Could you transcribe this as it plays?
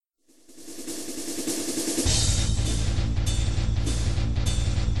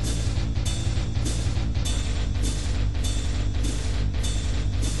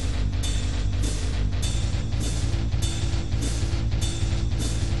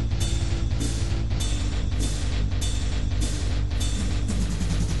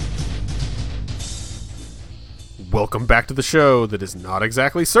Welcome back to the show that is not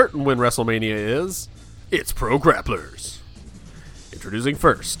exactly certain when WrestleMania is. It's Pro Grapplers. Introducing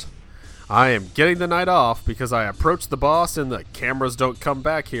first, I am getting the night off because I approached the boss in the cameras don't come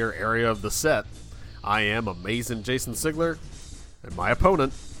back here area of the set. I am Amazing Jason Sigler, and my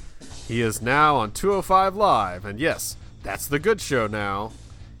opponent, he is now on 205 Live, and yes, that's the good show now.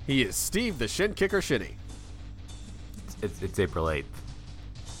 He is Steve the Shin Kicker Shinny. It's April 8th.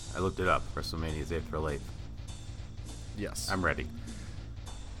 I looked it up. WrestleMania is April 8th. Yes. I'm ready.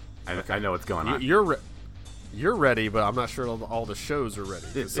 I know what's going on. You're ready, but I'm not sure all the shows are ready.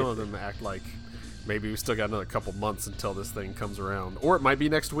 'Cause some of them act like maybe we still got another couple months until this thing comes around, or it might be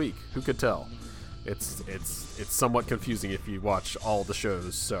next week. Who could tell? It's somewhat confusing if you watch all the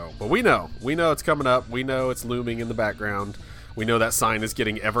shows. So, but we know it's coming up. We know it's looming in the background. We know that sign is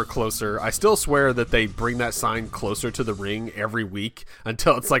getting ever closer. I still swear that they bring that sign closer to the ring every week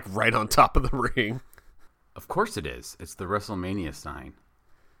until it's like right on top of the ring. Of course it is. It's the WrestleMania sign.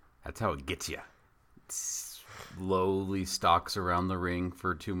 That's how it gets you. It slowly stalks around the ring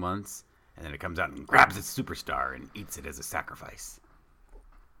for 2 months, and then it comes out and grabs its superstar and eats it as a sacrifice.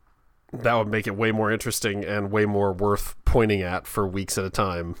 That would make it way more interesting and way more worth pointing at for weeks at a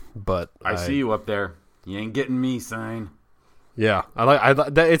time. But I see you up there. You ain't getting me, sign. Yeah,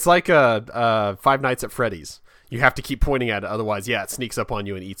 it's like Five Nights at Freddy's. You have to keep pointing at it, otherwise, it sneaks up on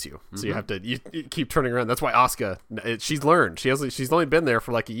you and eats you. So you have to you keep turning around. That's why Asuka, she's learned. She's only been there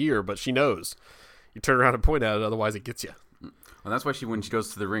for like a year, but she knows. You turn around and point at it, otherwise it gets you. Well, that's why when she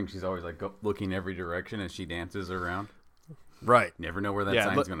goes to the ring, she's always like looking every direction as she dances around. Right. Never know where that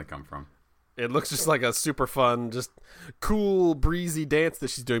sign's going to come from. It looks just like a super fun, just cool, breezy dance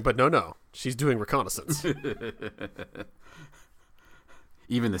that she's doing, but no, she's doing reconnaissance.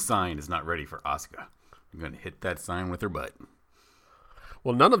 Even the sign is not ready for Asuka. I'm going to hit that sign with her butt.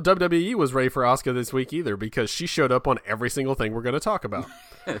 Well, none of WWE was ready for Asuka this week either, because she showed up on every single thing we're going to talk about.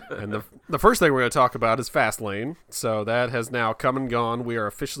 And the first thing we're going to talk about is Fastlane. So that has now come and gone. We are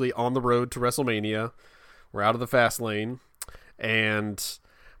officially on the road to WrestleMania. We're out of the Fastlane. And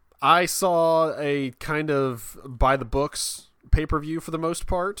I saw a kind of by-the-books pay-per-view for the most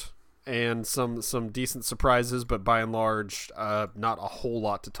part, and some decent surprises, but by and large, not a whole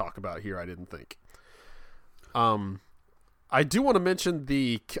lot to talk about here, I didn't think. I do want to mention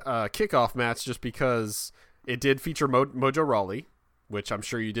the kickoff match just because it did feature Mojo Rawley, which I'm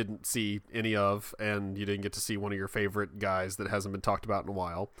sure you didn't see any of, and you didn't get to see one of your favorite guys that hasn't been talked about in a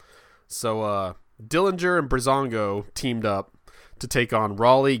while. So Dillinger and Breezango teamed up to take on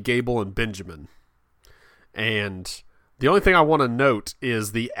Rawley, Gable, and Benjamin. And the only thing I want to note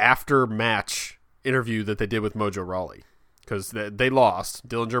is the after-match interview that they did with Mojo Rawley, because they lost.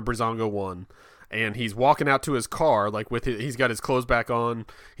 Dillinger and Breezango won. And he's walking out to his car, like he's got his clothes back on.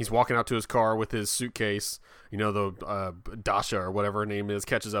 He's walking out to his car with his suitcase. You know, the Dasha or whatever her name is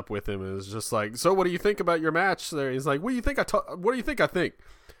catches up with him and is just like, "So, what do you think about your match?" There, he's like, "What do you think? What do you think? I think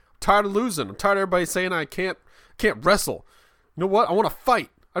I'm tired of losing. I'm tired of everybody saying I can't wrestle. You know what? I want to fight.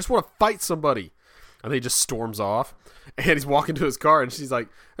 I just want to fight somebody." And then he just storms off. And he's walking to his car, and she's like,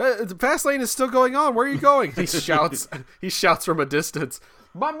 "The Fastlane is still going on. Where are you going?" And he shouts from a distance,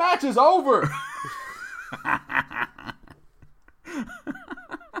 "My match is over."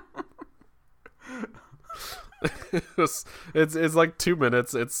 It's like 2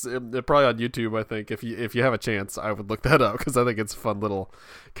 minutes. It's probably on YouTube. I think if you have a chance, I would look that up because I think it's a fun little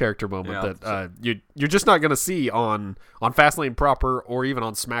character moment that you're just not going to see on Fastlane proper or even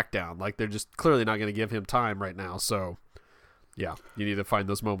on SmackDown. Like, they're just clearly not going to give him time right now. So yeah, you need to find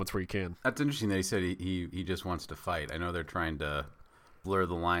those moments where you can. That's interesting that he said he just wants to fight. I know they're trying to blur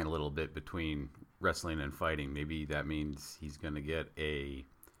the line a little bit between wrestling and fighting. Maybe that means he's going to get a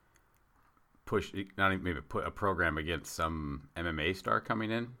push, not even maybe put a program against some MMA star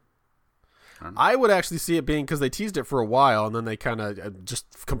coming in. I would actually see it being, because they teased it for a while and then they kind of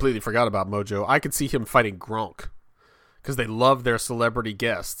just completely forgot about Mojo. I could see him fighting Gronk because they love their celebrity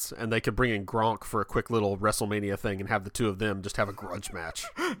guests, and they could bring in Gronk for a quick little WrestleMania thing and have the two of them just have a grudge match.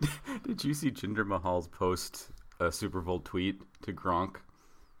 Did you see Jinder Mahal's post a Super Bowl tweet to Gronk?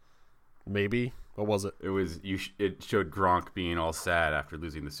 Maybe. What was it? It showed Gronk being all sad after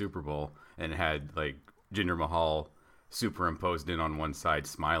losing the Super Bowl, and it had like Jinder Mahal superimposed in on one side,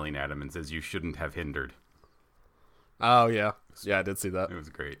 smiling at him, and says, "You shouldn't have hindered." Oh yeah, I did see that. It was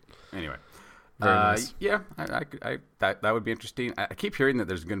great. Anyway, very nice. Yeah, that would be interesting. I keep hearing that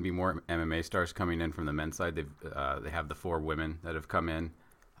there's going to be more MMA stars coming in from the men's side. They have the 4 women that have come in.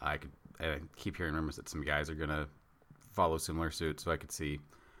 I keep hearing rumors that some guys are going to follow similar suit, so I could see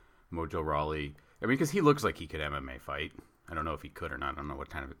Mojo Rawley. I mean, because he looks like he could MMA fight. I don't know if he could or not. I don't know what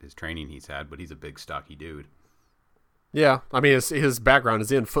kind of his training he's had, but he's a big, stocky dude. Yeah, I mean his background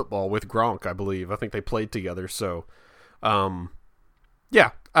is in football with Gronk, I believe. I think they played together. So,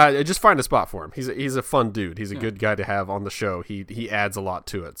 yeah, just find a spot for him. He's a fun dude. He's a good guy to have on the show. He adds a lot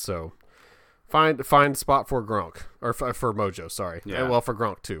to it. So find a spot for Gronk or for Mojo. Sorry, Yeah. Well, for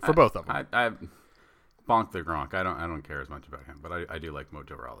Gronk too, for both of them. I bonk the Gronk. I don't care as much about him, but I do like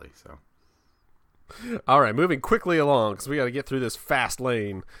Mojo Rawley. So All right, moving quickly along because we got to get through this fast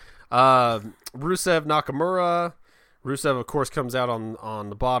lane. Rusev Nakamura. Rusev, of course, comes out on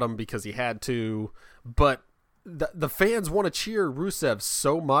the bottom because he had to, but the fans want to cheer Rusev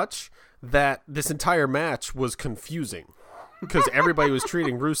so much that this entire match was confusing because everybody was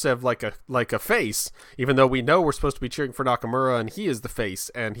treating Rusev like a face, even though we know we're supposed to be cheering for Nakamura and he is the face,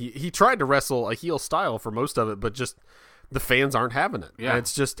 and he tried to wrestle a heel style for most of it, but just the fans aren't having it. Yeah.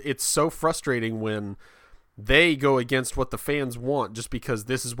 And it's so frustrating when they go against what the fans want just because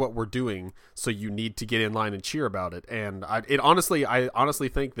this is what we're doing, so you need to get in line and cheer about it. And I honestly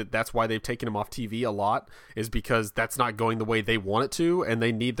think that that's why they've taken him off TV a lot, is because that's not going the way they want it to, and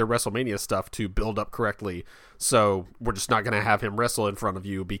they need their WrestleMania stuff to build up correctly. So we're just not going to have him wrestle in front of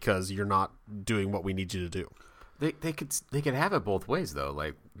you because you're not doing what we need you to do. they could have it both ways though.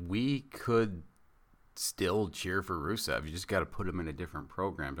 Like, we could still cheer for Rusev. You just got to put him in a different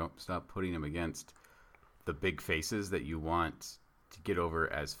program. Don't stop putting him against the big faces that you want to get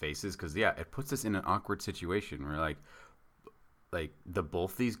over as faces, because it puts us in an awkward situation where like the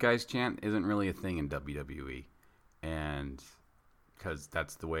both these guys chant isn't really a thing in WWE, and because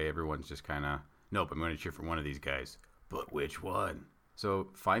that's the way everyone's just kind of, nope, I'm going to cheer for one of these guys, but which one? So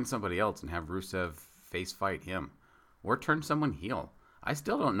find somebody else and have Rusev face fight him, or turn someone heel. I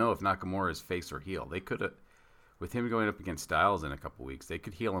still don't know if Nakamura is face or heel. They could have, with him going up against Styles in a couple weeks, they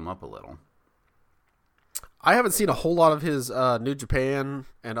could heal him up a little. I haven't seen a whole lot of his New Japan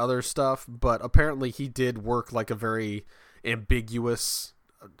and other stuff, but apparently he did work like a very ambiguous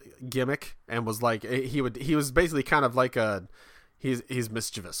gimmick, and was like he was basically kind of like he's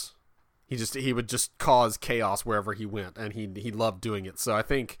mischievous. He would just cause chaos wherever he went, and he loved doing it. So I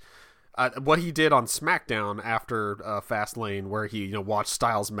think what he did on SmackDown after Fastlane, where he watched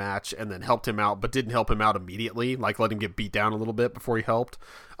Styles' match and then helped him out, but didn't help him out immediately, like let him get beat down a little bit before he helped,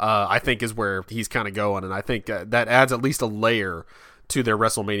 I think is where he's kind of going, and I think that adds at least a layer to their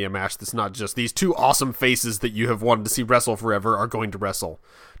WrestleMania match. That's not just these two awesome faces that you have wanted to see wrestle forever are going to wrestle.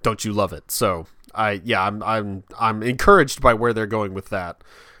 Don't you love it? So I'm encouraged by where they're going with that.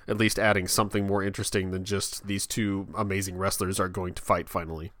 At least adding something more interesting than just these two amazing wrestlers are going to fight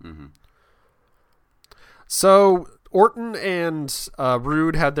finally. Mm-hmm. So Orton and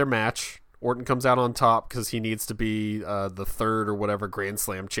Rude had their match. Orton comes out on top because he needs to be the third or whatever Grand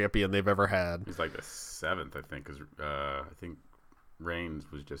Slam champion they've ever had. He's like the 7th, I think, because I think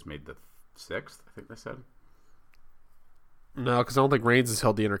Reigns was just made the 6th, I think they said. No, because I don't think Reigns has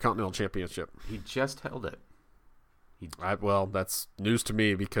held the Intercontinental Championship. He just held it. Well, that's news to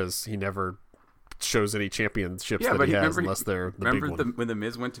me because he never shows any championships that but he has unless they're the big one. Remember when The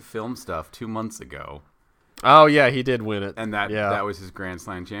Miz went to film stuff 2 months ago? Oh, yeah, he did win it. And that was his Grand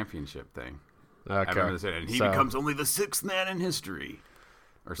Slam championship thing. Okay. I remember saying, and he becomes only the 6th man in history.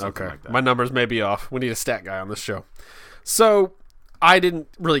 Or something like that. My numbers may be off. We need a stat guy on this show. So I didn't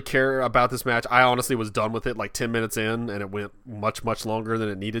really care about this match. I honestly was done with it like 10 minutes in, and it went much, much longer than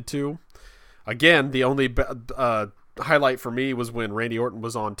it needed to. Again, the only highlight for me was when Randy Orton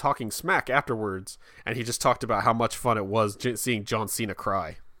was on Talking Smack afterwards, and he just talked about how much fun it was seeing John Cena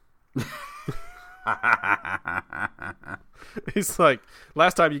cry. He's like,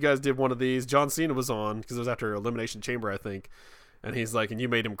 last time you guys did one of these, John Cena was on, because it was after Elimination Chamber, I think, and he's like, and you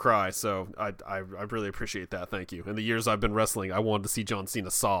made him cry, so I really appreciate that, thank you. In the years I've been wrestling, I wanted to see John Cena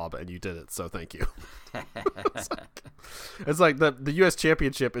sob, and you did it, so thank you. It's like the U.S.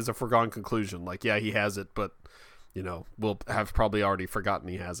 Championship is a foregone conclusion. Like, yeah, he has it, but we'll have probably already forgotten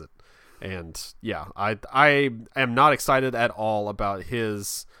he has it. And yeah, I am not excited at all about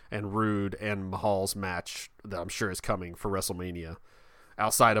his and Rude and Mahal's match that I'm sure is coming for WrestleMania,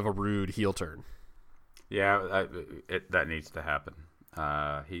 outside of a Rude heel turn. Yeah, that needs to happen.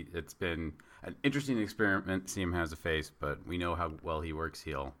 It's been an interesting experiment. See him as a face, but we know how well he works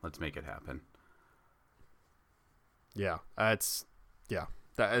heel. Let's make it happen. Yeah,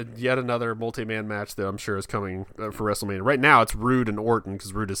 yet another multi-man match that I'm sure is coming for WrestleMania. Right now, it's Rude and Orton,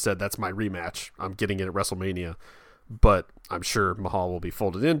 because Rude has said that's my rematch. I'm getting it at WrestleMania. But I'm sure Mahal will be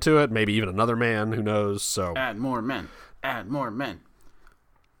folded into it. Maybe even another man. Who knows? So add more men. Add more men.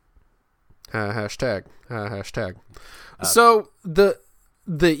 Hashtag. So the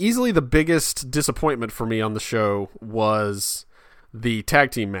easily the biggest disappointment for me on the show was the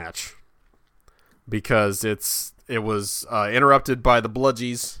tag team match, because it's it was interrupted by the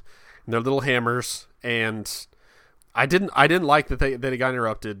Bludgies and their little hammers, and I didn't like that they got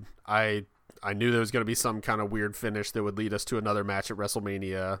interrupted. I knew there was going to be some kind of weird finish that would lead us to another match at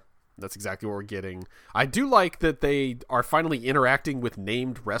WrestleMania. That's exactly what we're getting. I do like that they are finally interacting with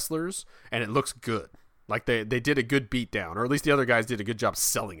named wrestlers, and it looks good. Like they did a good beatdown, or at least the other guys did a good job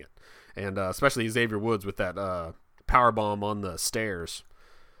selling it. And especially Xavier Woods with that powerbomb on the stairs,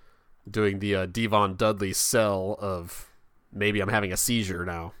 doing the Devon Dudley sell of maybe I'm having a seizure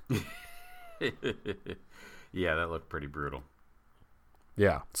now. Yeah, that looked pretty brutal.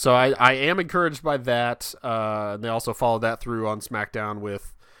 Yeah, so I am encouraged by that. And they also followed that through on SmackDown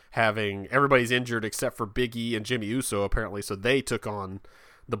with having everybody's injured except for Big E and Jimmy Uso, apparently, so they took on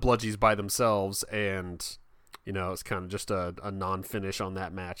the Bludgies by themselves, and it's kind of just a non-finish on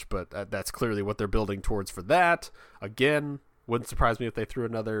that match, but that's clearly what they're building towards for that. Again, wouldn't surprise me if they threw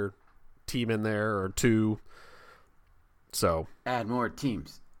another team in there or two. So add more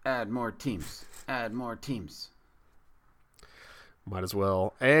teams, add more teams, add more teams. Might as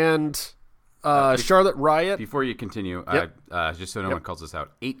well. And Charlotte Riot. Before you continue, Yep. Just so no one calls this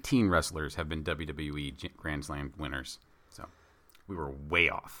out, 18 wrestlers have been WWE Grand Slam winners. So we were way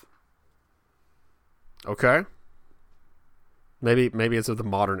off. Okay. Maybe it's of the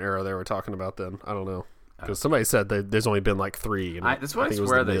modern era they were talking about then. I don't know. Because somebody said there's only been like 3. And that's what I think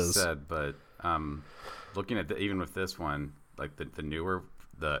swear they said, but looking at even with this one, like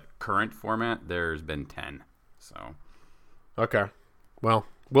the current format, there's been 10. So okay. Well,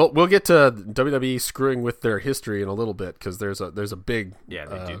 we'll get to WWE screwing with their history in a little bit, because there's a big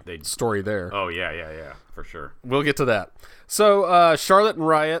story there. Oh yeah, for sure. We'll get to that. So Charlotte and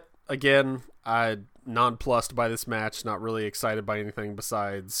Riot, again, I nonplussed by this match, not really excited by anything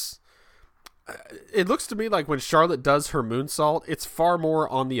besides it looks to me like when Charlotte does her moonsault, it's far more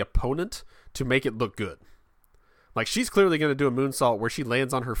on the opponent to make it look good. Like, she's clearly going to do a moonsault where she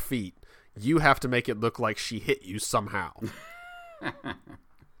lands on her feet. You have to make it look like she hit you somehow.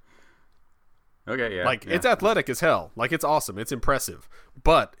 Okay, yeah. Like, it's athletic as hell. Like, it's awesome. It's impressive.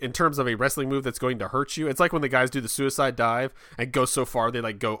 But in terms of a wrestling move that's going to hurt you, it's like when the guys do the suicide dive and go so far they,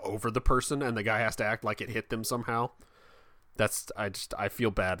 like, go over the person and the guy has to act like it hit them somehow. I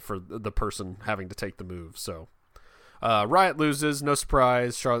feel bad for the person having to take the move. So, Riot loses. No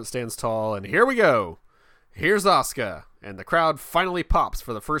surprise. Charlotte stands tall. And here we go. Here's Asuka. And the crowd finally pops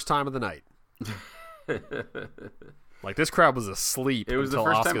for the first time of the night. Like, this crowd was asleep. It was the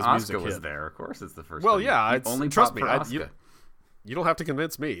first time Asuka was there. Of course, it's the first. Well, time. Yeah, it's only trust me. You don't have to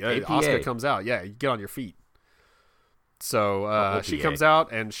convince me. Asuka comes out. Yeah, you get on your feet. So she comes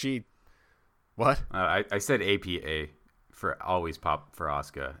out and she. What? I said APA for always pop for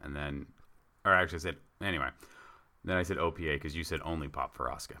Asuka, and then, or actually, I said anyway. Then I said OPA because you said only pop for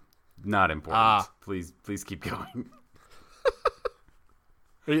Asuka. Not important. Please keep going.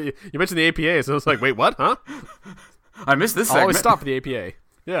 You mentioned the APA, so I was like, wait, what? Huh? I missed this segment. I'll always stop for the APA.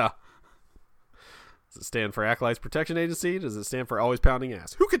 Yeah. Does it stand for Acolytes Protection Agency? Does it stand for Always Pounding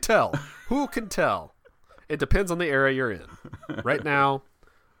Ass? Who could tell? Who can tell? It depends on the era you're in. Right now,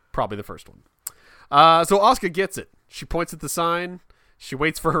 probably the first one. So Asuka gets it. She points at the sign. She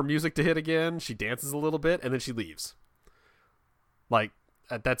waits for her music to hit again. She dances a little bit, and then she leaves. Like,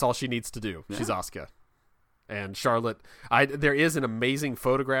 that's all she needs to do. Yeah. She's Asuka. And Charlotte, there is an amazing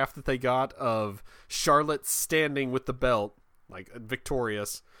photograph that they got of Charlotte standing with the belt, like,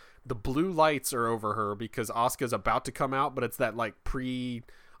 victorious. The blue lights are over her because Asuka's about to come out, but it's that, like,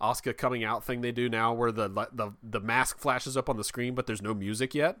 pre-Asuka coming out thing they do now where the mask flashes up on the screen, but there's no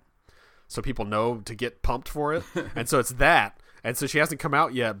music yet. So people know to get pumped for it. And so it's that. And so she hasn't come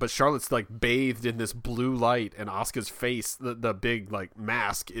out yet, but Charlotte's, like, bathed in this blue light, and Asuka's face, the big, like,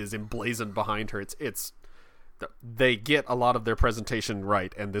 mask is emblazoned behind her. They get a lot of their presentation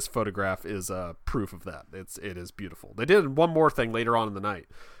right, and this photograph is proof of that. It is beautiful. They did one more thing later on in the night,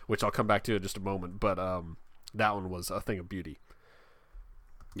 which I'll come back to in just a moment, but that one was a thing of beauty.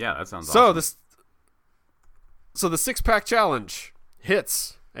 Yeah, that sounds awesome. So the 6-pack challenge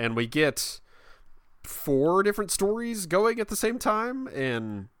hits, and we get 4 different stories going at the same time,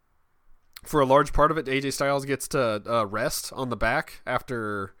 and for a large part of it, AJ Styles gets to rest on the back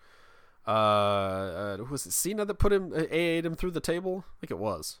after... was it Cena that put him AA'd him through the table? I think it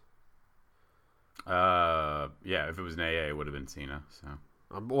was. Yeah, if it was an AA, it would have been Cena. So,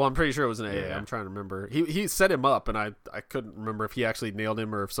 I'm pretty sure it was an AA. Yeah. I'm trying to remember. He set him up, and I couldn't remember if he actually nailed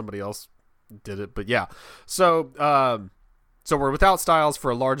him or if somebody else did it. But yeah, so we're without Styles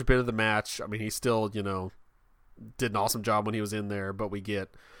for a large bit of the match. I mean, he still did an awesome job when he was in there, but we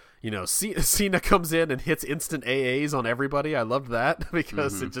get Cena comes in and hits instant AAs on everybody. I loved that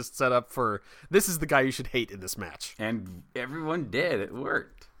because it just set up for, this is the guy you should hate in this match. And everyone did. It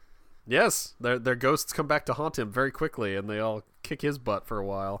worked. Yes, their ghosts come back to haunt him very quickly, and they all kick his butt for a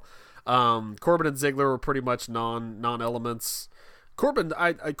while. Corbin and Ziggler were pretty much non-elements.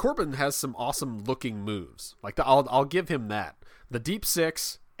 Corbin has some awesome looking moves. Like I'll give him that. The Deep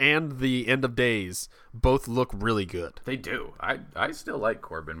Six and the End of Days both look really good. They do. I still like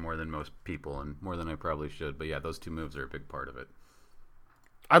Corbin more than most people, and more than I probably should. But yeah, those two moves are a big part of it.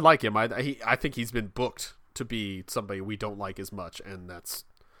 I like him. I think he's been booked to be somebody we don't like as much, and that's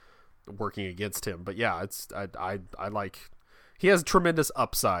working against him. But yeah, I like. He has tremendous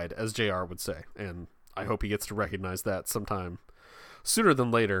upside, as JR would say, and I hope he gets to recognize that sometime sooner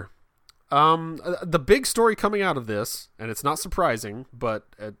than later. The big story coming out of this, and it's not surprising, but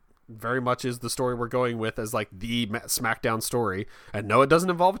it very much is the story we're going with as like the SmackDown story. And no, it doesn't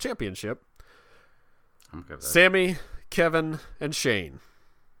involve a championship. Okay, Sami, Kevin, and Shane.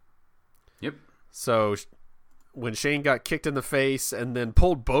 Yep. So when Shane got kicked in the face and then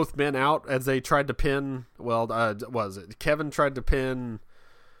pulled both men out as they tried to pin, was it Kevin tried to pin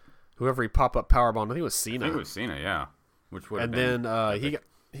whoever he pop-up powerbomb? I think it was Cena. I think it was Cena, yeah. Which would and then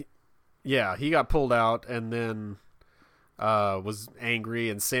he got pulled out and then was angry,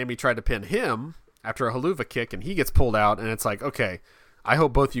 and Sami tried to pin him after a haluva kick, and he gets pulled out, and it's like, okay, I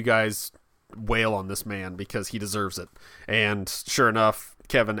hope both you guys wail on this man because he deserves it. And sure enough,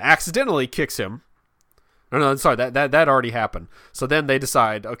 Kevin accidentally kicks him. No, sorry, that already happened. So then they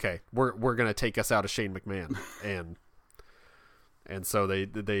decide, okay, we're gonna take us out of Shane McMahon, and so they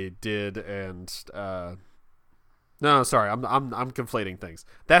did, and no, sorry, I'm conflating things.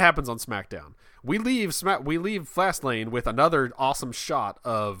 That happens on SmackDown. We leave Fastlane with another awesome shot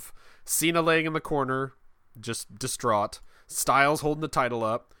of Cena laying in the corner, just distraught, Styles holding the title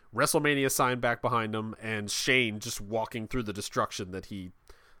up, WrestleMania sign back behind him, and Shane just walking through the destruction that he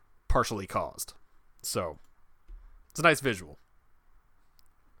partially caused. So it's a nice visual.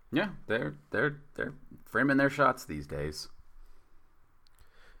 Yeah, they're framing their shots these days.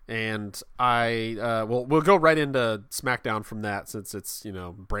 And we'll go right into SmackDown from that, since it's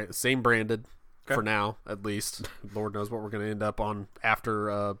same branded for now, at least. Lord knows what we're going to end up on after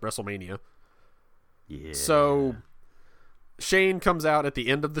WrestleMania. Yeah. So Shane comes out at the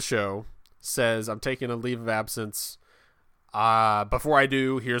end of the show, says, "I'm taking a leave of absence. Before I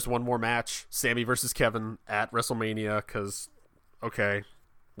do, here's one more match: Sami versus Kevin at WrestleMania." Because, okay,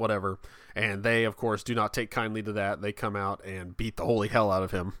 whatever. And they, of course, do not take kindly to that. They come out and beat the holy hell out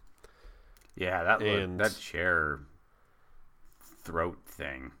of him. Yeah, that chair throat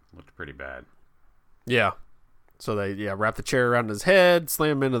thing looked pretty bad. Yeah. So they wrap the chair around his head,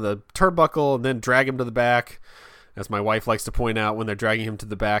 slam him into the turnbuckle, and then drag him to the back. As my wife likes to point out, when they're dragging him to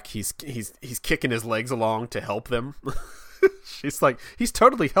the back, he's kicking his legs along to help them. She's like, he's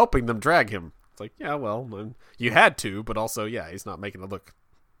totally helping them drag him. It's like, yeah, well, you had to, but also, yeah, he's not making it look.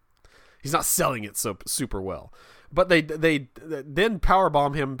 He's not selling it so super well. But they then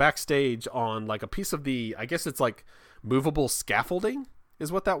powerbomb him backstage on like a piece of the, I guess it's like movable scaffolding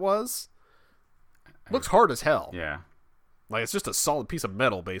is what that was. Looks hard as hell. Yeah. Like it's just a solid piece of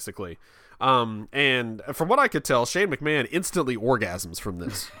metal basically. And from what I could tell, Shane McMahon instantly orgasms from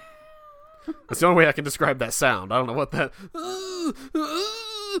this. That's the only way I can describe that sound. I don't know what that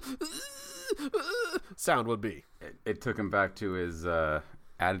sound would be. It took him back to his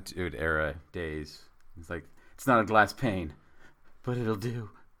Attitude Era days. It's like, it's not a glass pane, but it'll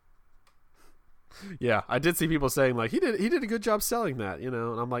do. Yeah, I did see people saying like he did a good job selling that, and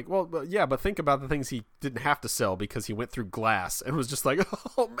I'm like, well, yeah, but think about the things he didn't have to sell because he went through glass and was just like,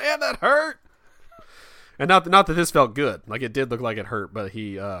 oh man, that hurt. And not that this felt good, like it did look like it hurt, but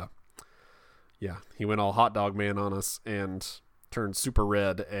he went all hot dog man on us and turned super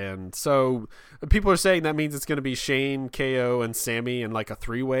red. And so people are saying that means it's going to be Shane, KO, and Sami in like a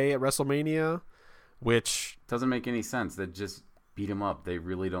 3-way at WrestleMania, which doesn't make any sense. They just beat him up. They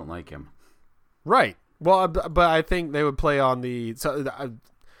really don't like him. Right. Well, but I think they would play on the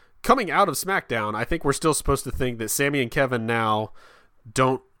coming out of SmackDown. I think we're still supposed to think that Sami and Kevin now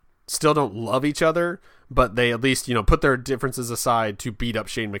still don't love each other, but they at least put their differences aside to beat up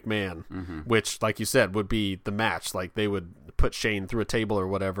Shane McMahon, which, like you said, would be the match. Like they would put Shane through a table or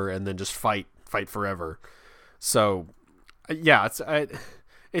whatever, and then just fight forever. So, yeah,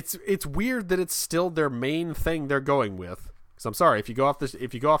 it's weird that it's still their main thing they're going with. So I'm sorry if you go off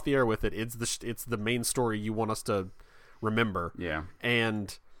the air with it. It's the main story you want us to remember. Yeah,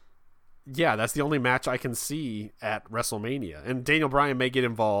 and yeah, that's the only match I can see at WrestleMania. And Daniel Bryan may get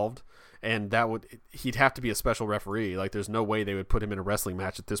involved, and he'd have to be a special referee. Like, there's no way they would put him in a wrestling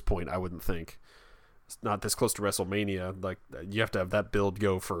match at this point. I wouldn't think. It's not this close to WrestleMania. Like, you have to have that build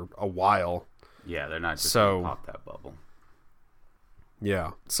go for a while. Yeah, they're not just gonna pop that bubble.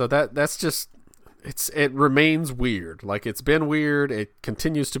 Yeah, so that's just it remains weird. Like, it's been weird. It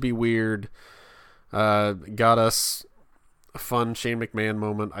continues to be weird. Got us a fun Shane McMahon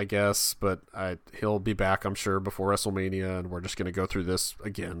moment, I guess, but he'll be back, I'm sure, before WrestleMania, and we're just going to go through this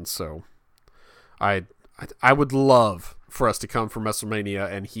again. So I would love for us to come from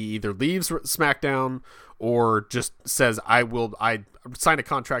WrestleMania and he either leaves SmackDown or just says, I sign a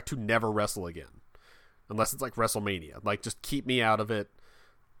contract to never wrestle again, unless it's like WrestleMania. Like, just keep me out of it,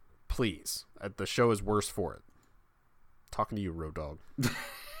 please. The show is worse for it. Talking to you, Road Dogg.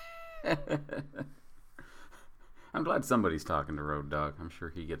 I'm glad somebody's talking to Road Dogg. I'm sure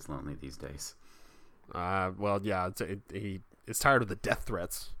he gets lonely these days. Well, yeah, he is tired of the death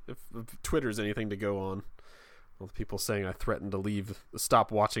threats. If Twitter's anything to go on, well, people saying I threatened to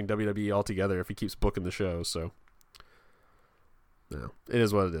stop watching WWE altogether if he keeps booking the show. So, no, it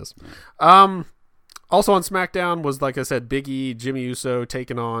is what it is. Also on SmackDown was, like I said, Big E, Jimmy Uso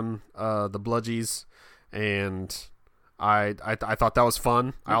taking on the Bludgies, and I thought that was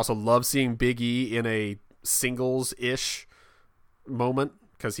fun. I also love seeing Big E in a singles-ish moment,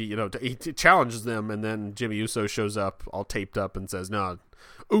 because he challenges them, and then Jimmy Uso shows up all taped up and says, "No,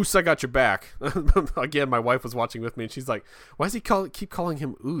 Oos, I got your back." Again, my wife was watching with me, and she's like, "Why does he keep calling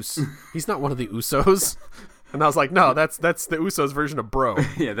him Oos? He's not one of the Usos." And I was like, "No, that's the Usos version of bro."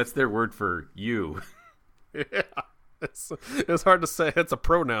 Yeah, that's their word for you. Yeah. It's hard to say. It's a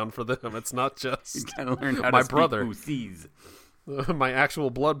pronoun for them. It's not just you gotta learn how my to brother. Oosies. My actual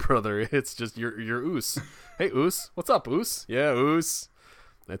blood brother. It's just your Oos. Hey Oos, what's up, Oos? Yeah, Oos.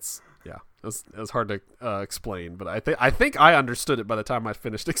 It was hard to explain, but I think I understood it by the time I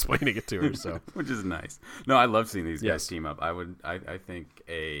finished explaining it to her. So, which is nice. No, I love seeing these guys team up. I think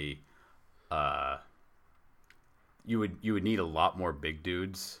you would need a lot more big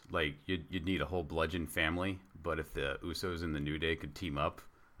dudes. Like, you'd need a whole Bludgeon family. But if the Usos and the New Day could team up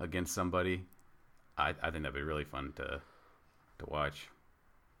against somebody, I think that'd be really fun to watch.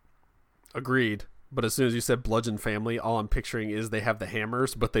 Agreed. But as soon as you said Bludgeon family, all I'm picturing is they have the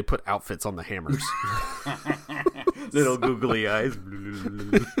hammers, but they put outfits on the hammers. Little googly eyes.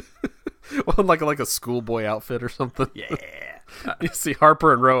 Well, like a schoolboy outfit or something. Yeah. You see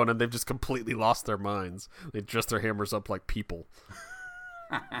Harper and Rowan, and they've just completely lost their minds. They dress their hammers up like people.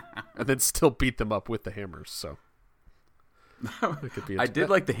 And then still beat them up with the hammers. So I did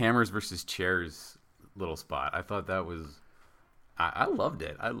like the hammers versus chairs little spot. I thought that was... I loved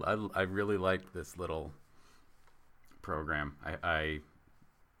it. I really liked this little program. I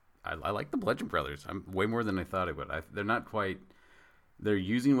like the Bludgeon Brothers. I'm way more than I thought I would. They're not quite... They're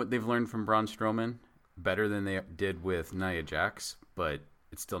using what they've learned from Braun Strowman better than they did with Nia Jax, but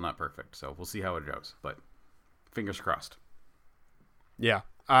it's still not perfect. So we'll see how it goes. But fingers crossed. Yeah.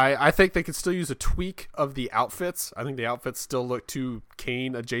 I think they could still use a tweak of the outfits. I think the outfits still look too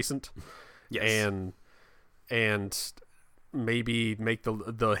Kane adjacent. Yes. And maybe make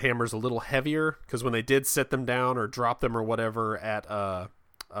the hammers a little heavier, because when they did set them down or drop them or whatever at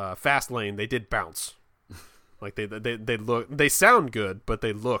Fastlane, they did bounce. Like they sound good, but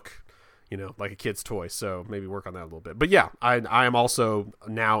they look, like a kid's toy. So maybe work on that a little bit. But yeah, I am also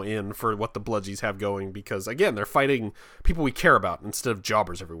now in for what the Bludgies have going, because again, they're fighting people we care about instead of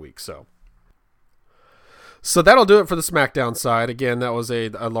jobbers every week. So that'll do it for the SmackDown side. Again, that was a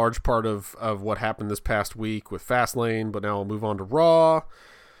large part of what happened this past week with Fastlane, but now we'll move on to Raw,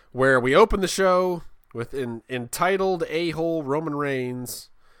 where we open the show with an entitled a-hole Roman Reigns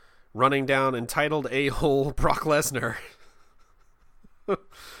running down entitled a-hole Brock Lesnar.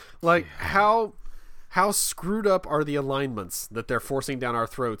 Like, how screwed up are the alignments that they're forcing down our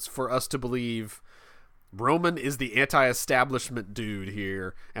throats for us to believe Roman is the anti-establishment dude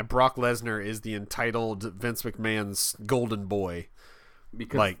here, and Brock Lesnar is the entitled Vince McMahon's golden boy.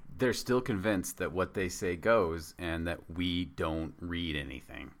 Because they're still convinced that what they say goes, and that we don't read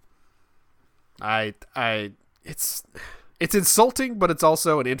anything. It's insulting, but it's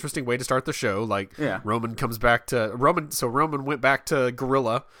also an interesting way to start the show. Roman comes back to Roman. So Roman went back to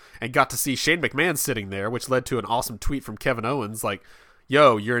Gorilla and got to see Shane McMahon sitting there, which led to an awesome tweet from Kevin Owens, like,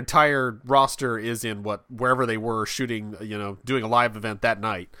 "Yo, your entire roster is in wherever they were shooting, doing a live event that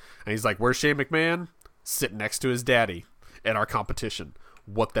night." And he's like, "Where's Shane McMahon? Sitting next to his daddy at our competition.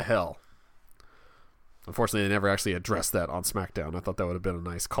 What the hell?" Unfortunately, they never actually addressed that on SmackDown. I thought that would have been a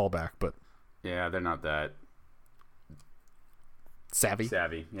nice callback, but yeah, they're not that savvy.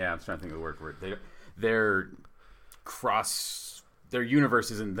 Yeah, I'm trying to think of the word for it. They're cross their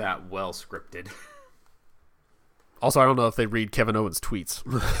universe isn't that well scripted. Also, I don't know if they read Kevin Owens' tweets.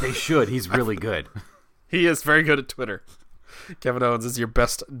 They should. He's really good. He is very good at Twitter. Kevin Owens is your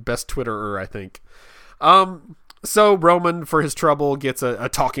best Twitterer, I think. So Roman, for his trouble, gets a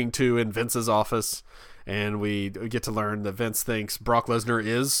talking to in Vince's office, and we get to learn that Vince thinks Brock Lesnar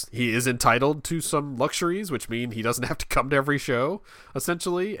is entitled to some luxuries, which mean he doesn't have to come to every show,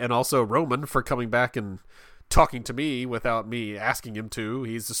 essentially. And also Roman, for coming back and talking to me without me asking him to,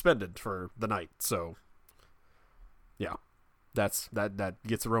 he's suspended for the night. So, yeah. That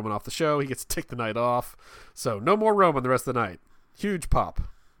gets Roman off the show. He gets to take the night off. So no more Roman the rest of the night. Huge pop.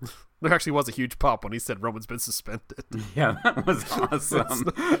 There actually was a huge pop when he said Roman's been suspended. Yeah, that was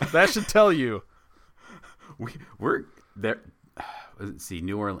awesome. That should tell you. We're there. Let's see,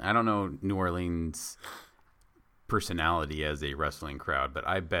 New Orleans. I don't know New Orleans' personality as a wrestling crowd, but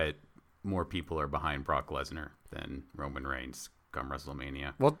I bet more people are behind Brock Lesnar than Roman Reigns come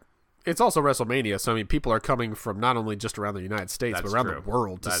WrestleMania. Well, it's also WrestleMania, so I mean, people are coming from not only just around the United States, but around the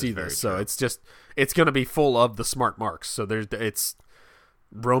world to see this. So it's going to be full of the smart marks. So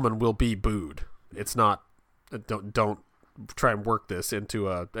Roman will be booed. It's not. Don't try and work this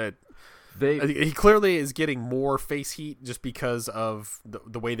into he clearly is getting more face heat just because of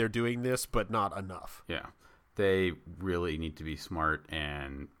the way they're doing this, but not enough. Yeah, they really need to be smart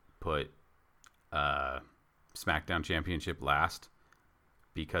and put SmackDown Championship last,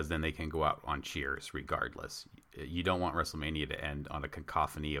 because then they can go out on cheers regardless. You don't want WrestleMania to end on a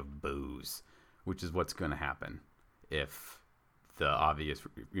cacophony of boos, which is what's going to happen if the obvious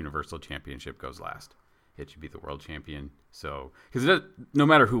Universal Championship goes last. It should be the world champion. So, because no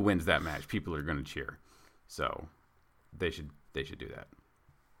matter who wins that match, people are going to cheer. So, they should do that.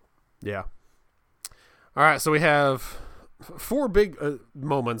 Yeah. All right. So we have 4 big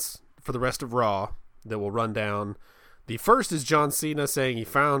moments for the rest of Raw that we'll run down. The first is John Cena saying he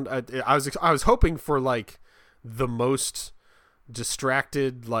found. I was hoping for like the most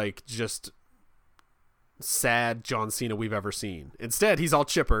distracted, like just sad John Cena we've ever seen. Instead, he's all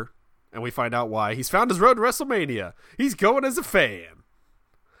chipper, and we find out why. He's found his road to WrestleMania. He's going as a fan,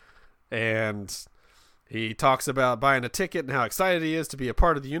 and he talks about buying a ticket and how excited he is to be a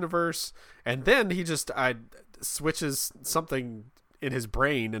part of the universe. And then he just switches something in his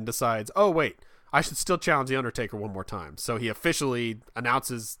brain and decides, oh wait, I should still challenge The Undertaker one more time. So he officially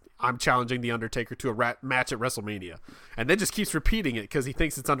announces, I'm challenging The Undertaker to a match at WrestleMania. And then just keeps repeating it because he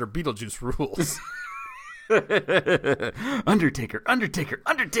thinks it's under Beetlejuice rules. Undertaker, Undertaker,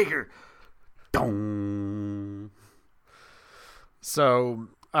 Undertaker. Dong. So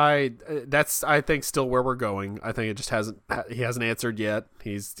that's I think still where we're going. I think it just he hasn't answered yet.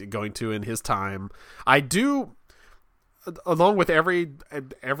 He's going to in his time. I do, along with every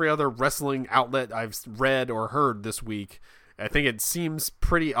other wrestling outlet I've read or heard this week, I think it seems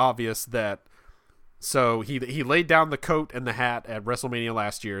pretty obvious that. So he laid down the coat and the hat at WrestleMania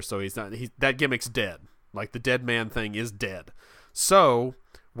last year. So that gimmick's dead. Like the dead man thing is dead. So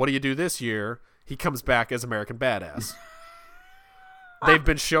what do you do this year? He comes back as American Badass. They've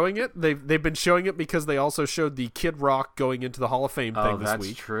been showing it. They've been showing it because they also showed the Kid Rock going into the Hall of Fame thing this week.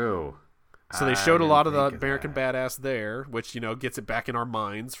 That's true. So they showed a lot of the American Badass there, which gets it back in our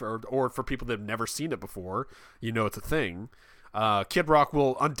minds, or for people that have never seen it before, it's a thing. Kid Rock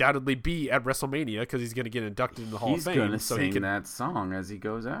will undoubtedly be at WrestleMania because he's going to get inducted in the Hall of Fame. He's going to sing that song as he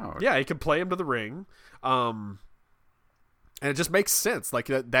goes out. Yeah, he can play him to the ring. And it just makes sense. Like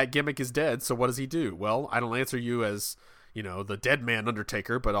that gimmick is dead. So what does he do? Well, I don't answer you as, the dead man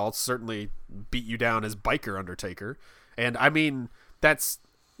Undertaker, but I'll certainly beat you down as biker Undertaker. And I mean, that's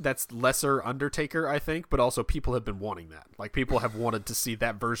lesser Undertaker, I think, but also people have been wanting that. Like people have wanted to see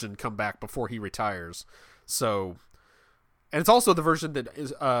that version come back before he retires. So, and it's also the version that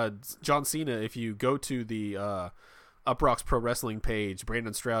is John Cena. If you go to the Uproxx Pro Wrestling page,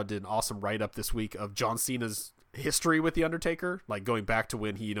 Brandon Stroud did an awesome write-up this week of John Cena's history with the Undertaker, like going back to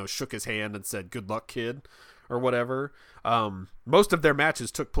when he shook his hand and said "Good luck, kid," or whatever. Most of their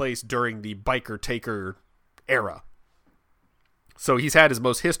matches took place during the Biker Taker era, so he's had his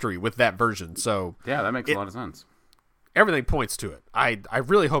most history with that version. So yeah, that makes a lot of sense. Everything points to it. I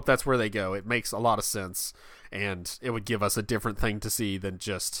really hope that's where they go. It makes a lot of sense, and it would give us a different thing to see than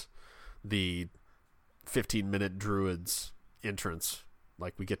just the 15-minute Druids entrance.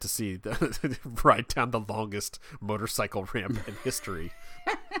 Like we get to see ride down the longest motorcycle ramp in history.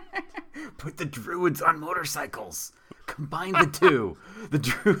 Put the Druids on motorcycles. Combine the two. The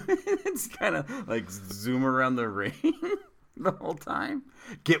Druids kind of like zoom around the ring the whole time.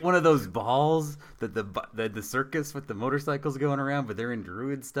 Get one of those balls that the circus with the motorcycles going around, but they're in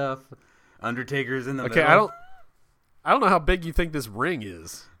Druid stuff. Undertaker's in the middle. I don't know how big you think this ring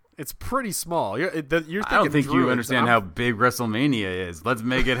is. It's pretty small. You're thinking I don't think druids, you understand how big WrestleMania is. Let's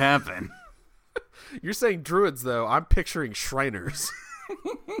make it happen. You're saying druids, though. I'm picturing Shriners.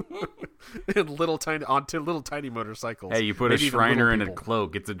 In little tiny motorcycles. Hey, you put Maybe a even Shriner little in a people.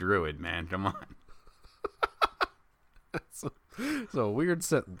 cloak. It's a druid, man. Come on. It's a weird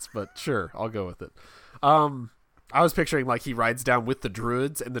sentence, but sure, I'll go with it. I was picturing like he rides down with the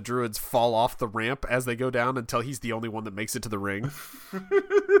druids, and the druids fall off the ramp as they go down until he's the only one that makes it to the ring.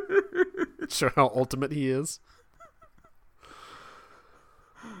 Show how ultimate he is.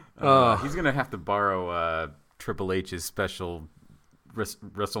 He's gonna have to borrow Triple H's special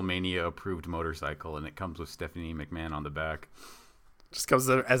WrestleMania approved motorcycle, and it comes with Stephanie McMahon on the back. Just comes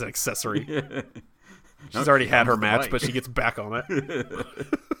as an accessory. Yeah. She's already had her match, but she gets back on it.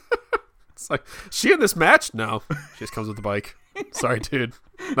 It's like, she in this match? No. She just comes with the bike. Sorry, dude.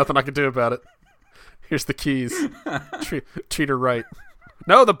 Nothing I can do about it. Here's the keys. Treat her right.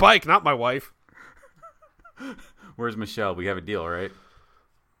 No, the bike, not my wife. Where's Michelle? We have a deal, right?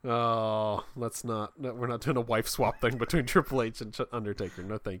 Oh, let's not. No, we're not doing a wife swap thing between Triple H and Undertaker.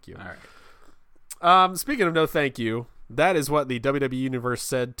 No, thank you. All right. Speaking of no thank you, that is what the WWE Universe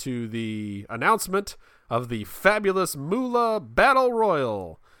said to the announcement of the Fabulous Moolah Battle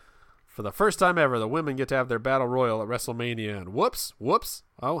Royal. For the first time ever, the women get to have their Battle Royal at WrestleMania. And whoops.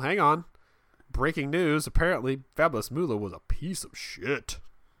 Oh, hang on. Breaking news. Apparently, Fabulous Moolah was a piece of shit.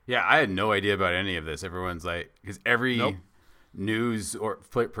 Yeah, I had no idea about any of this. Everyone's like, because every news or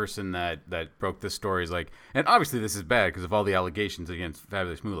person that broke this story is like, and obviously this is bad because of all the allegations against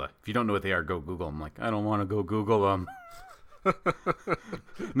Fabulous Moolah. If you don't know what they are, go Google them. Like, I don't want to go Google them.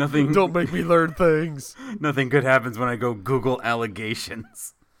 Nothing. Don't make me learn things. Nothing good happens when I go Google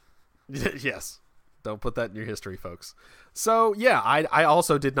allegations. Yes. Don't put that in your history, folks. So, yeah, I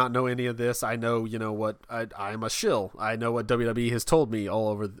also did not know any of this. I know, you know what, I'm a shill. I know what WWE has told me all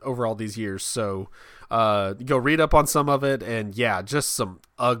over all these years. So, go read up on some of it. And, yeah, just some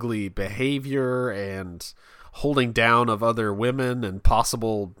ugly behavior and holding down of other women and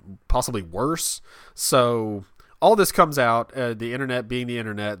possibly worse. So, all this comes out, the internet being the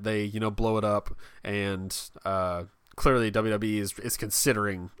internet, they, blow it up, and clearly WWE is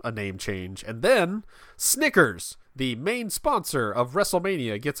considering a name change. And then Snickers, the main sponsor of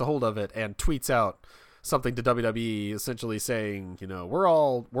WrestleMania, gets a hold of it and tweets out something to WWE, essentially saying, we're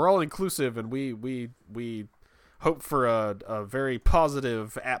all inclusive, and we hope for a very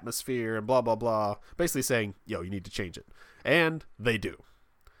positive atmosphere, and blah blah blah. Basically saying, you need to change it, and they do.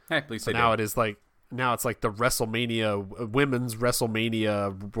 Hey, at least so they now do. Now it's like the WrestleMania, women's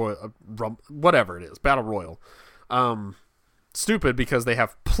WrestleMania, whatever it is, Battle Royal. Stupid because they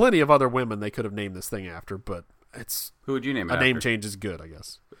have plenty of other women they could have named this thing after, but who would you name it a after? name change is good, I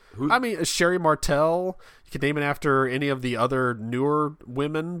guess. I mean, Sherry Martel. You could name it after any of the other newer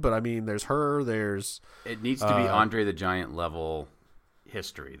women, but I mean, there's her. It needs to be Andre the Giant level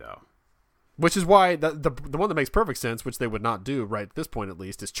history, though. Which is why the one that makes perfect sense, which they would not do right at this point at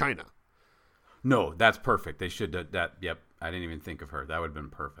least, is China. No, that's perfect. They should that. Yep, I didn't even think of her. That would have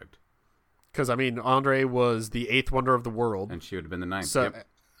been perfect. Because, I mean, Andre was the 8th wonder of the world. And she would have been the 9th. So yep.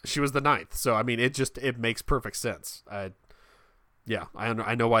 She was the 9th. So, I mean, it makes perfect sense. I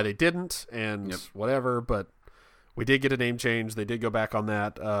know why they didn't and whatever, but we did get a name change. They did go back on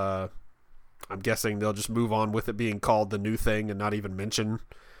that. I'm guessing they'll just move on with it being called the new thing and not even mention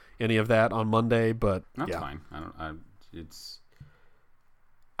any of that on Monday, but that's fine.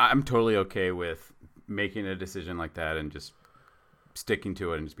 I'm totally okay with making a decision like that and just sticking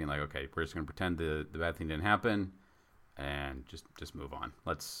to it and just being like, okay, we're just going to pretend the bad thing didn't happen and just move on.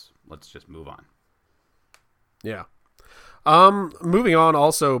 Let's just move on. Yeah. Moving on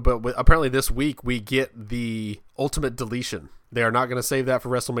also, but apparently this week we get the Ultimate Deletion. They are not going to save that for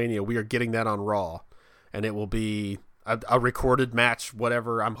WrestleMania. We are getting that on Raw, and it will be a recorded match,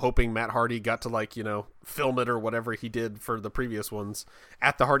 whatever. I'm hoping Matt Hardy got to film it or whatever he did for the previous ones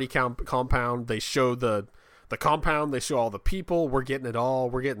at the Hardy compound. They show the compound, they show all the people. We're getting it all.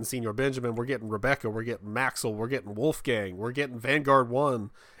 We're getting Senior Benjamin, we're getting Rebecca, we're getting Maxwell, we're getting Wolfgang, we're getting Vanguard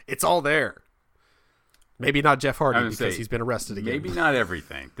 1. It's all there. Maybe not Jeff Hardy because he's been arrested again. Maybe not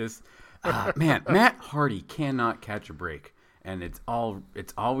everything. This man, Matt Hardy cannot catch a break, and it's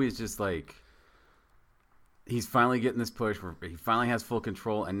always just like he's finally getting this push where he finally has full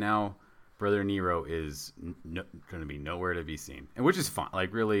control, and now Brother Nero is going to be nowhere to be seen, and which is fine.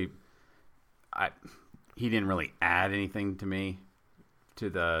 Like really, he didn't really add anything to me,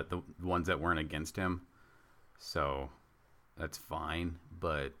 to the ones that weren't against him. So that's fine,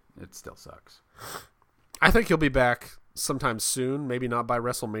 but it still sucks. I think he'll be back sometime soon. Maybe not by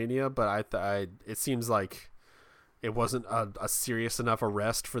WrestleMania, but it seems like it wasn't a serious enough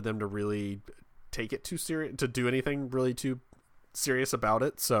arrest for them to really take it too serious, to do anything really too serious about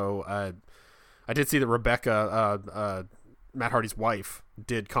it. So I did see that Rebecca, Matt Hardy's wife,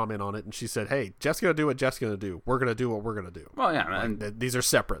 did comment on it, and she said, "Hey, Jeff's gonna do what Jeff's gonna do. We're gonna do what we're gonna do." Well, yeah, like, and these are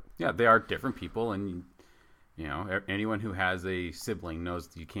separate. Yeah, they are different people, and anyone who has a sibling knows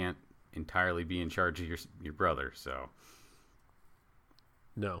that you can't entirely be in charge of your brother. So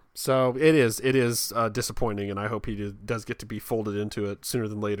no, so it is disappointing, and I hope he does get to be folded into it sooner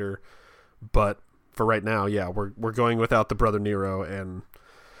than later. But for right now, yeah, we're going without the brother Nero, and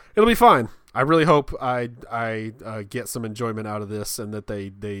it'll be fine. I really hope I get some enjoyment out of this, and that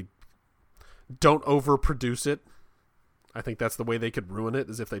they don't overproduce it. I think that's the way they could ruin it,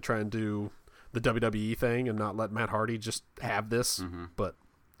 is if they try and do the WWE thing and not let Matt Hardy just have this. Mm-hmm. But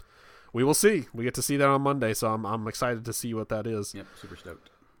we will see. We get to see that on Monday, so I'm excited to see what that is. Yep, super stoked.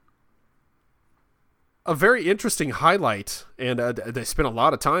 A very interesting highlight, and they spent a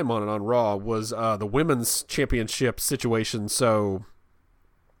lot of time on it on Raw, was the women's championship situation. So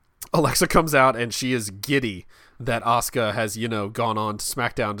Alexa comes out, and she is giddy that Asuka has, gone on to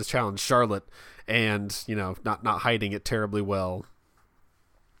SmackDown to challenge Charlotte, and, not hiding it terribly well.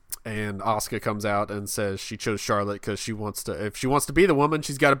 And Asuka comes out and says she chose Charlotte because if she wants to be the woman,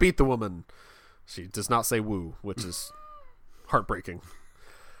 she's got to beat the woman. She does not say woo, which is heartbreaking.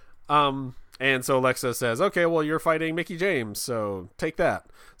 And so Alexa says, "Okay, well, you're fighting Mickie James, so take that."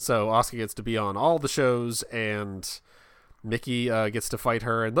 So Asuka gets to be on all the shows, and Mickie gets to fight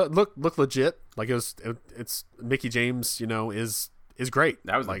her and look legit. Like it's Mickie James, is great.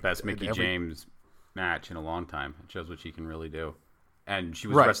 That was like, the best Mickie James match in a long time. It shows what she can really do. And she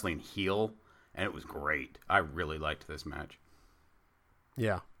was right. wrestling heel, and it was great. I really liked this match.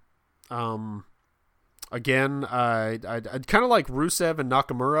 Yeah. Again, I'd kind of like Rusev and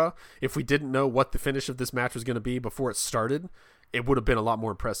Nakamura. If we didn't know what the finish of this match was going to be before it started, it would have been a lot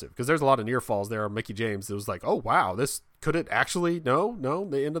more impressive. Because there's a lot of near falls there on Mickie James. It was like, oh, wow, could it actually? No,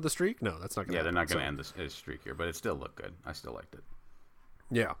 the end of the streak? No, that's not going to happen. They're not going to end this streak here, but it still looked good. I still liked it.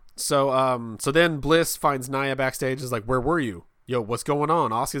 Yeah. So then Bliss finds Nia backstage. Is like, where were you? Yo, what's going on?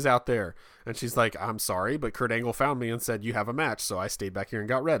 Asuka's out there. And she's like, I'm sorry, but Kurt Angle found me and said, you have a match. So I stayed back here and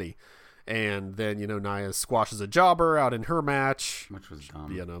got ready. And then, Nia squashes a jobber out in her match. Which was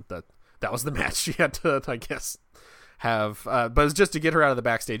dumb. That was the match she had to, I guess, have. But it's just to get her out of the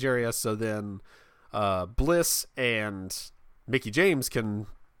backstage area. So then Bliss and Mickie James can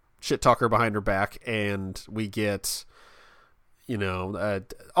shit talk her behind her back. And we get...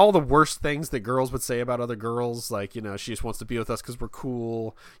 all the worst things that girls would say about other girls, like, she just wants to be with us because we're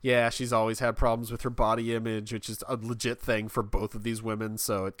cool. Yeah, she's always had problems with her body image, which is a legit thing for both of these women,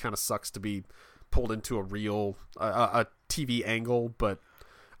 so it kind of sucks to be pulled into a real a TV angle, but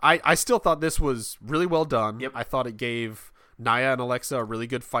I still thought this was really well done. Yep. I thought it gave Nia and Alexa a really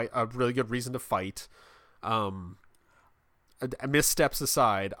good fight, a really good reason to fight. Missteps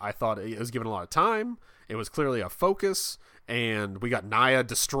aside, I thought it was given a lot of time. It was clearly a focus. And we got Nia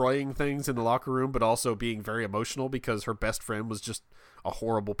destroying things in the locker room, but also being very emotional because her best friend was just a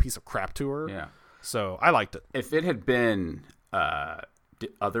horrible piece of crap to her. Yeah. So I liked it. If it had been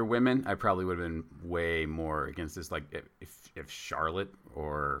other women, I probably would have been way more against this. Like if Charlotte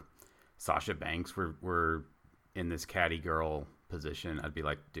or Sasha Banks were in this catty girl position, I'd be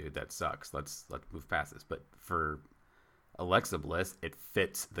like, dude, that sucks. Let's move past this. But for Alexa Bliss, it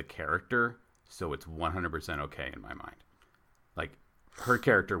fits the character, so it's 100% okay in my mind. Like, her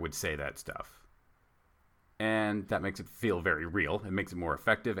character would say that stuff. And that makes it feel very real. It makes it more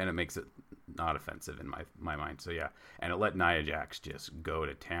effective, and it makes it not offensive in my mind. So, yeah. And it let Nia Jax just go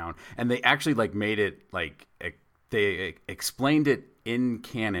to town. And they actually, made it, they explained it in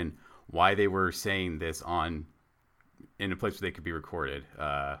canon why they were saying this in a place where they could be recorded.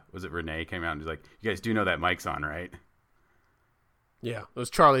 Was it Renee came out and was like, you guys do know that mic's on, right? Yeah, it was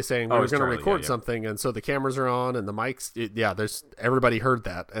Charlie saying we were going to record yeah. something, and so the cameras are on and the mics. There's everybody heard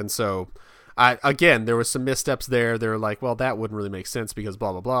that, and so there was some missteps there. They're like, well, that wouldn't really make sense because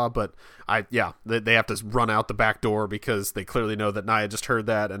blah blah blah. But they have to run out the back door because they clearly know that Nia just heard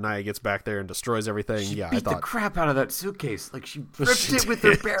that, and Nia gets back there and destroys everything. She I beat thought the crap out of that suitcase. Like she ripped it with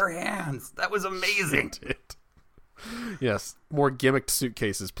her bare hands. That was amazing. She did. Yes, more gimmicked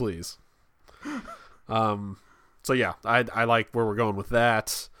suitcases, please. So yeah, I like where we're going with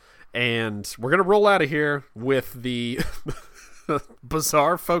that, and we're gonna roll out of here with the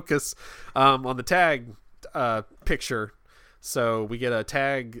bizarre focus on the tag picture. So we get a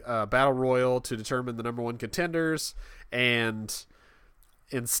tag battle royal to determine the number one contenders, and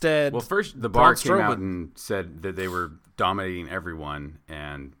instead, well, first the Bar came out and said that they were dominating everyone,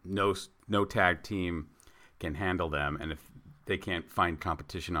 and no tag team can handle them, and if they can't find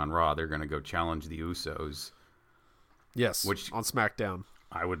competition on Raw, they're going to go challenge the Usos. Yes, which on SmackDown.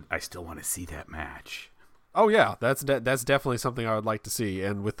 I still want to see that match. Oh yeah, that's definitely something I would like to see,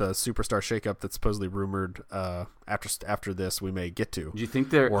 and with the superstar shakeup that's supposedly rumored after this, we may get to. Do you think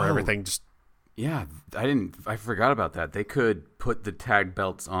they're everything just? Yeah, I forgot about that. They could put the tag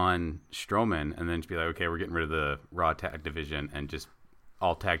belts on Strowman and then just be like, okay, we're getting rid of the Raw tag division, and just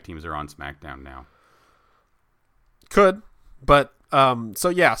all tag teams are on SmackDown now. Could, but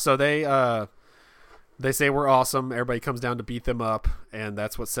so they say we're awesome. Everybody comes down to beat them up, and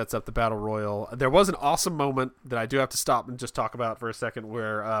that's what sets up the Battle Royal. There was an awesome moment that I do have to stop and just talk about for a second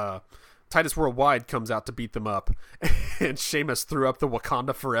where Titus Worldwide comes out to beat them up, and Sheamus threw up the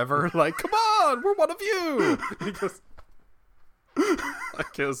Wakanda Forever. Like, come on, we're one of you.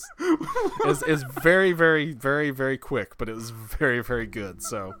 It's very, very, very, very quick, but it was very, very good.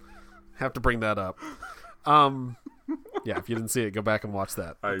 So have to bring that up. Yeah, if you didn't see it, go back and watch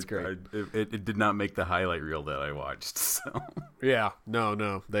that. It's great. It did not make the highlight reel that I watched. So yeah,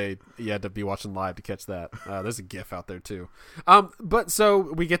 no, you had to be watching live to catch that. There's a GIF out there too. But so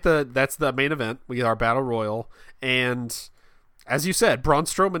we get that's the main event. We get our Battle Royal, and as you said, Braun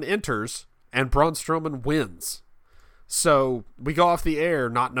Strowman enters, and Braun Strowman wins. So we go off the air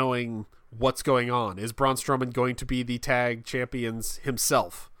not knowing what's going on. Is Braun Strowman going to be the tag champions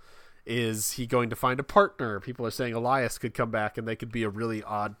himself? Is he going to find a partner? People are saying Elias could come back and they could be a really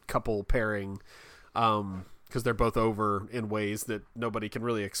odd couple pairing because they're both over in ways that nobody can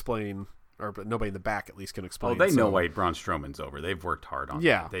really explain, or nobody in the back at least can explain. Oh, they know why Braun Strowman's over. They've worked hard on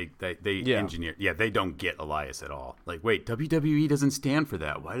it. They engineer. Yeah, they don't get Elias at all. Like, wait, WWE doesn't stand for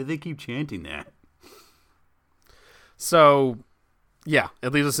that. Why do they keep chanting that? So, yeah,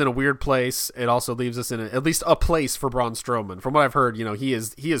 it leaves us in a weird place. It also leaves us in at least a place for Braun Strowman. From what I've heard, he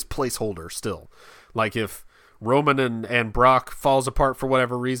is placeholder still. Like if Roman and Brock falls apart for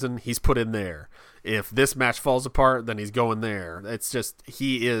whatever reason, he's put in there. If this match falls apart, then he's going there. It's just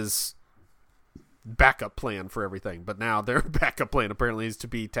he is backup plan for everything. But now their backup plan apparently is to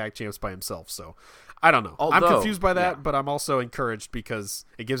be tag champs by himself. So I don't know. I'm confused by that, but I'm also encouraged because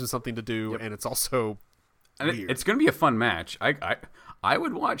it gives him something to do, and it's also. And it's going to be a fun match. I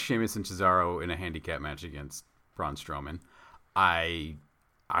would watch Sheamus and Cesaro in a handicap match against Braun Strowman. I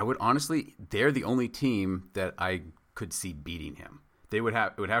would honestly, they're the only team that I could see beating him. It would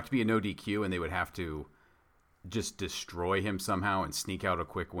have to be a no DQ, and they would have to just destroy him somehow and sneak out a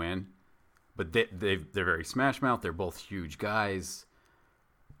quick win. But they're very smash mouth. They're both huge guys.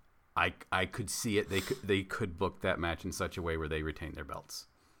 I could see it. They could book that match in such a way where they retain their belts.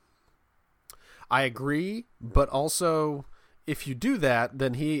 I agree, but also if you do that,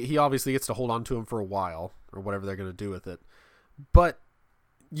 then he obviously gets to hold on to him for a while or whatever they're going to do with it. But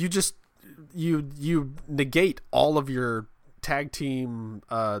you just you negate all of your tag team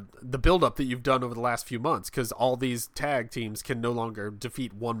the buildup that you've done over the last few months because all these tag teams can no longer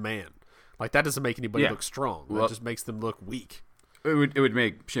defeat one man. Like that doesn't make anybody look strong. That just makes them look weak. It would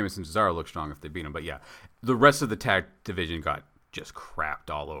make Sheamus and Cesaro look strong if they beat him. But yeah, the rest of the tag division got just crapped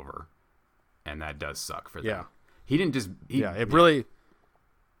all over. And that does suck for them. Yeah. He didn't just... It really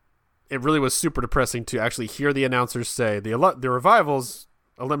was super depressing to actually hear the announcers say the Revival's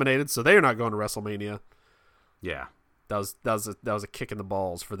eliminated, so they're not going to WrestleMania. Yeah. That was a kick in the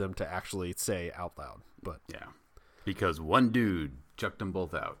balls for them to actually say out loud. But yeah. Because one dude chucked them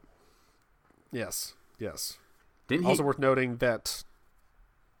both out. Yes. Didn't he... Also worth noting that...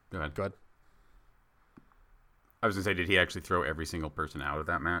 Go ahead. Go ahead. I was going to say, did he actually throw every single person out of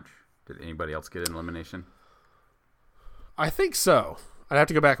that match? Did anybody else get an elimination? I think so. I'd have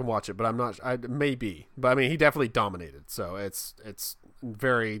to go back and watch it, but I'm not. Maybe, but I mean, he definitely dominated. So it's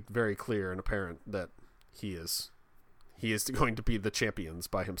very, very clear and apparent that he is going to be the champions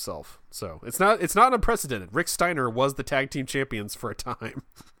by himself. So it's not unprecedented. Rick Steiner was the tag team champions for a time,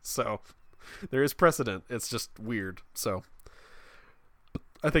 so there is precedent. It's just weird. So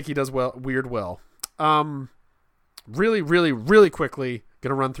I think he does well. Really, really, really quickly. Going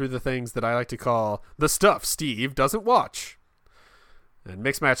to run through the things that I like to call the stuff Steve doesn't watch. And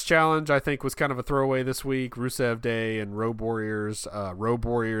Mixed Match Challenge, I think, was kind of a throwaway this week. Rusev Day and Road Warriors. Road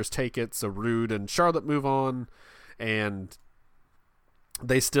Warriors take it, so Rude and Charlotte move on. And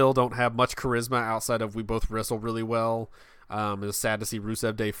they still don't have much charisma outside of we both wrestle really well. It's sad to see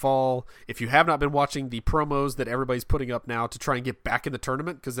Rusev Day fall. If you have not been watching the promos that everybody's putting up now to try and get back in the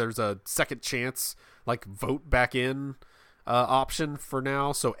tournament, because there's a second chance, like vote back in option for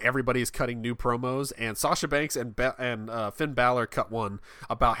now, so everybody's cutting new promos. And Sasha Banks and Finn Balor cut one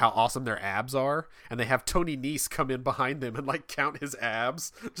about how awesome their abs are, and they have Tony Nese come in behind them and like count his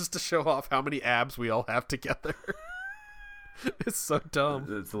abs just to show off how many abs we all have together. It's so dumb.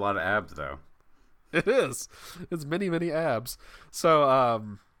 It's a lot of abs, though. It is. It's many abs.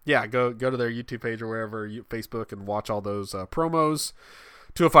 So yeah, go to their YouTube page or wherever, Facebook, and watch all those promos.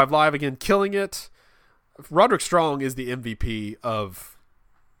 205 Live again, killing it. Roderick Strong is the MVP of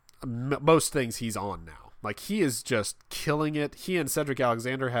most things he's on now. Like, he is just killing it. He and Cedric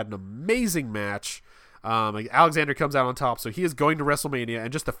Alexander had an amazing match. Alexander comes out on top, so he is going to WrestleMania,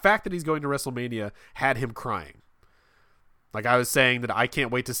 and just the fact that he's going to WrestleMania had him crying. Like, I was saying that I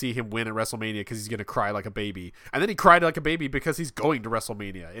can't wait to see him win at WrestleMania because he's going to cry like a baby. And then he cried like a baby because he's going to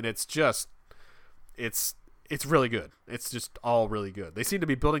WrestleMania. And it's just, it's really good. It's just all really good. They seem to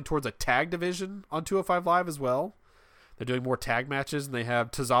be building towards a tag division on 205 Live as well. They're doing more tag matches, and they have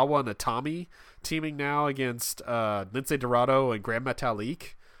Tozawa and Atami teaming now against Lince Dorado and Grand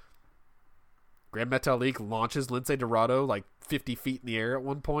Metalik. Grand Metalik launches Lince Dorado like 50 feet in the air at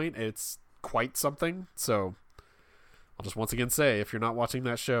one point. It's quite something. So I'll just once again say, if you're not watching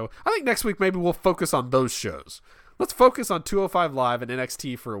that show, I think next week maybe we'll focus on those shows. Let's focus on 205 Live and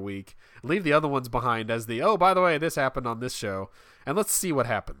NXT for a week, and leave the other ones behind as oh, by the way, this happened on this show, and let's see what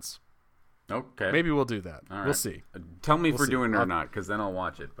happens. Okay. Maybe we'll do that. All right. We'll see. Tell me if we're doing it or not, because then I'll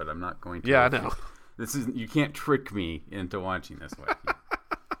watch it, but I'm not going to. Yeah, I know. You can't trick me into watching this way.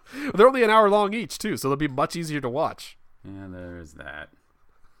 They're only an hour long each, too, so they'll be much easier to watch. Yeah, there's that.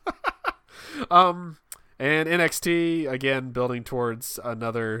 And NXT, again, building towards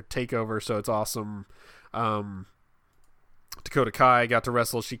another takeover, so it's awesome. Dakota Kai got to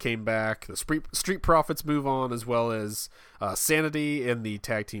wrestle. She came back. The Street Profits move on, as well as Sanity in the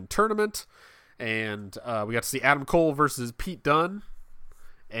tag team tournament. And we got to see Adam Cole versus Pete Dunne.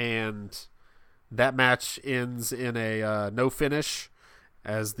 And that match ends in a no finish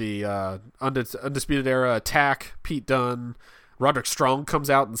as the Undisputed Era attack Pete Dunne. Roderick Strong comes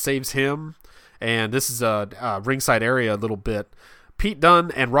out and saves him. And this is a ringside area a little bit. Pete Dunne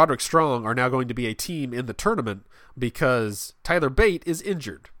and Roderick Strong are now going to be a team in the tournament because Tyler Bate is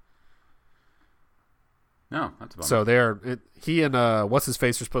injured. No, that's a bummer. So he and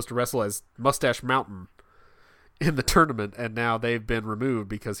what's-his-face are supposed to wrestle as Mustache Mountain in the tournament, and now they've been removed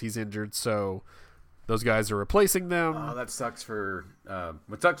because he's injured, so those guys are replacing them. Oh, that sucks for...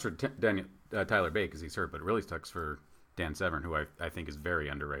 what sucks for Tyler Bate because he's hurt, but it really sucks for Dan Severn, who I think is very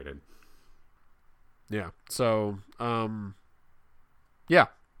underrated. Yeah, so... yeah,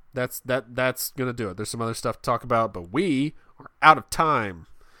 that's gonna do it. There's some other stuff to talk about, but we are out of time.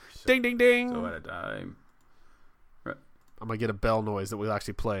 Ding, ding, ding. So out of time. Right. I'm gonna get a bell noise that we'll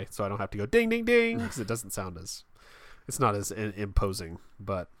actually play, so I don't have to go ding, ding, ding, because it doesn't sound it's not as imposing.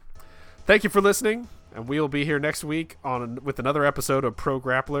 But thank you for listening, and we'll be here next week with another episode of Pro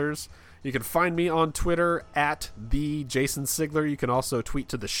Grapplers. You can find me on Twitter at the Jason Sigler. You can also tweet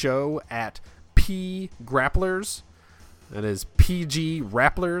to the show at P Grapplers. That is PG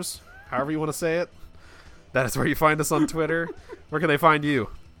Rapplers, however you want to say it. That is where you find us on Twitter. Where can they find you?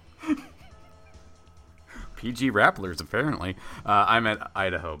 PG Rapplers, apparently. I'm at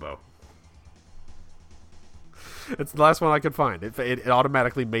Idahobo. It's the last one I could find. It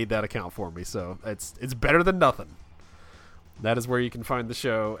automatically made that account for me, so it's better than nothing. That is where you can find the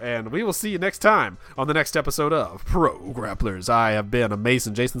show, and we will see you next time on the next episode of Pro Grapplers. I have been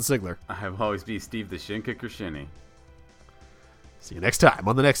Jason Sigler. I have always been Steve the Shin Kicker Shinny. See you next time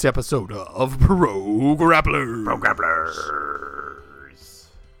on the next episode of Pro Grapplers. Pro Grapplers.